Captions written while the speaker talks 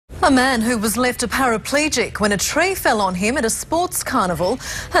A man who was left a paraplegic when a tree fell on him at a sports carnival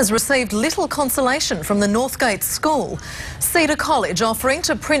has received little consolation from the Northgate school. Cedar College offering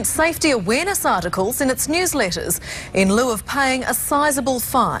to print safety awareness articles in its newsletters in lieu of paying a sizable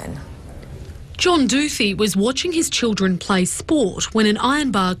fine. John Duthie was watching his children play sport when an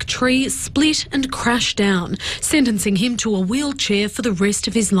ironbark tree split and crashed down, sentencing him to a wheelchair for the rest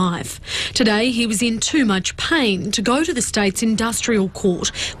of his life. Today he was in too much pain to go to the state's industrial court,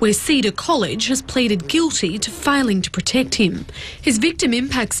 where Cedar College has pleaded guilty to failing to protect him. His victim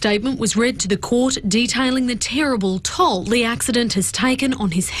impact statement was read to the court, detailing the terrible toll the accident has taken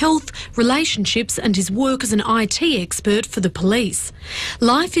on his health, relationships and his work as an IT expert for the police.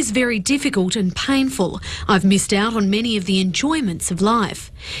 Life is very difficult and painful. I've missed out on many of the enjoyments of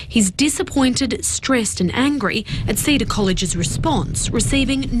life. He's disappointed, stressed and angry at Cedar College's response,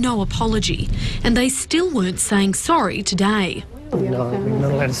 receiving no apology. And they still weren't saying sorry today. No, we're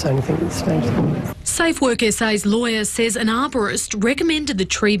not allowed to say anything at this stage. SafeWork SA's lawyer says an arborist recommended the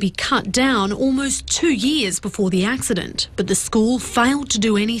tree be cut down almost 2 years before the accident, but the school failed to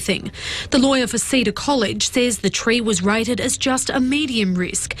do anything. The lawyer for Cedar College says the tree was rated as just a medium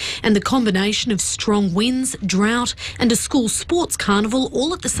risk, and the combination of strong winds, drought and a school sports carnival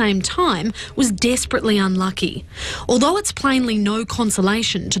all at the same time was desperately unlucky. Although it's plainly no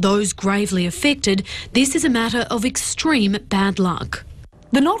consolation to those gravely affected, this is a matter of extreme bad luck.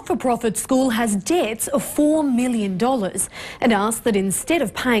 The not-for-profit school has debts of $4 million and asked that instead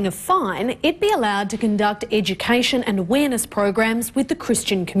of paying a fine, it be allowed to conduct education and awareness programs with the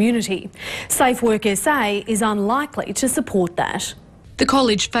Christian community. SafeWork SA is unlikely to support that. The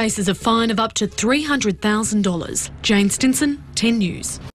college faces a fine of up to $300,000. Jayne Stinson, 10 News.